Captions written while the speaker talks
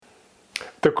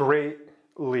The great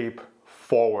leap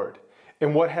forward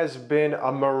in what has been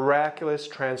a miraculous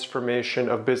transformation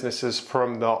of businesses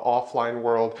from the offline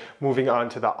world moving on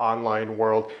to the online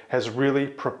world has really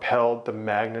propelled the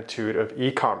magnitude of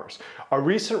e-commerce. A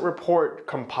recent report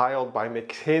compiled by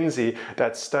McKinsey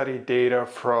that studied data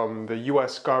from the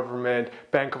US government,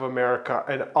 Bank of America,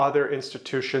 and other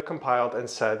institutions compiled and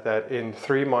said that in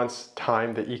 3 months'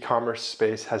 time, the e-commerce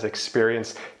space has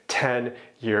experienced 10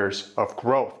 years of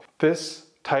growth. This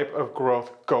type of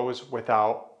growth goes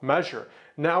without measure.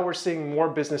 Now we're seeing more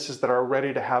businesses that are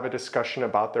ready to have a discussion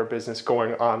about their business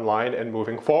going online and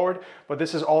moving forward, but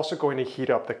this is also going to heat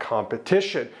up the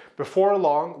competition. Before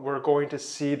long, we're going to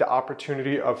see the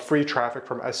opportunity of free traffic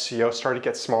from SEO start to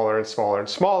get smaller and smaller and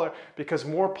smaller because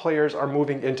more players are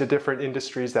moving into different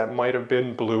industries that might have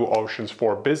been blue oceans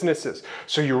for businesses.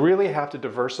 So you really have to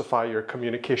diversify your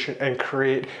communication and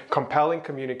create compelling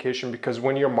communication, because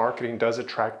when your marketing does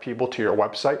attract people to your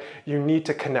website, you need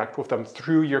to connect with them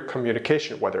through your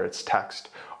communication, whether it's text,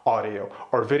 audio,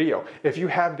 or video. If you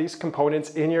have these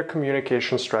components in your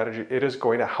communication strategy, it is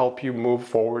going to help you move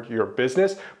forward your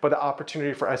business, but the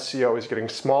opportunity for SEO is getting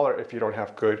smaller if you don't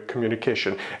have good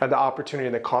communication. And the opportunity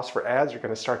and the cost for ads are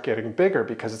going to start getting bigger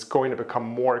because it's going to become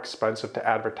more expensive to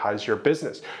advertise your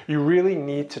business. You really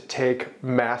need to take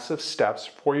massive steps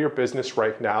for your business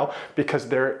right now, because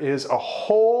there is a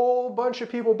whole bunch of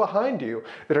people behind you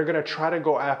that are going to try to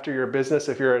go after your business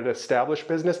if you're an established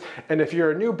business. And if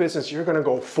you're a new business, you're going to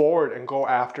go forward and go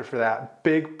after for that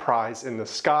big prize in the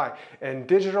sky. And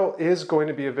digital is going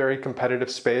to be a very competitive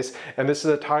space. And this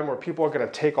is a time where people are going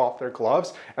to take off their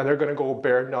gloves and they're going to go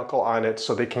bare knuckle on it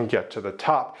so they can get to the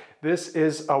top. This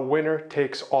is a winner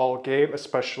takes all game,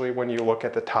 especially when you look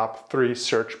at the top 3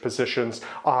 search positions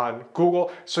on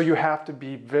Google. So you have to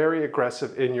be very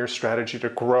aggressive in your strategy to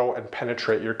grow and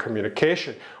penetrate your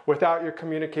communication. Without your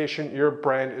communication, your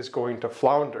brand is going to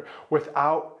flounder.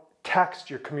 Without text,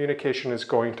 your communication is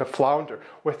going to flounder.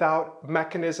 Without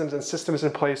mechanisms and systems in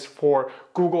place for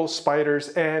Google spiders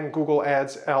and Google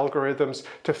Ads algorithms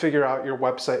to figure out your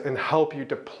website and help you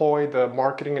deploy the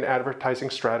marketing and advertising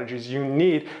strategies you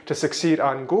need to succeed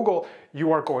on Google,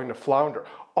 you are going to flounder.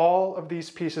 All of these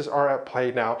pieces are at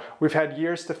play now. We've had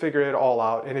years to figure it all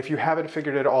out, and if you haven't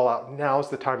figured it all out, now's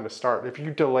the time to start. If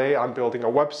you delay on building a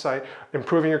website,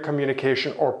 improving your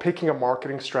communication, or picking a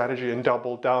marketing strategy and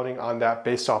double downing on that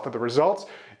based off of the results,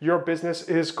 your business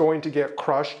is going to get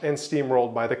crushed and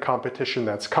steamrolled by the competition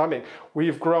that's coming.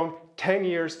 We've grown 10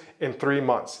 years in 3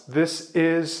 months. This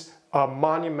is a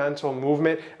monumental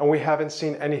movement, and we haven't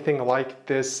seen anything like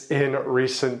this in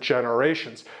recent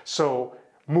generations. So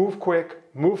move quick,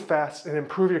 move fast, and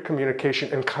improve your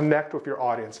communication and connect with your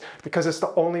audience, because it's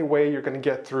the only way you're going to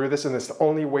get through this, and it's the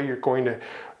only way you're going to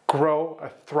grow a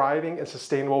thriving and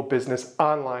sustainable business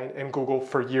online and Google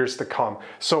for years to come.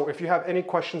 So if you have any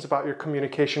questions about your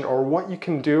communication or what you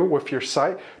can do with your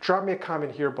site, drop me a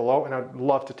comment here below and I'd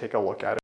love to take a look at it.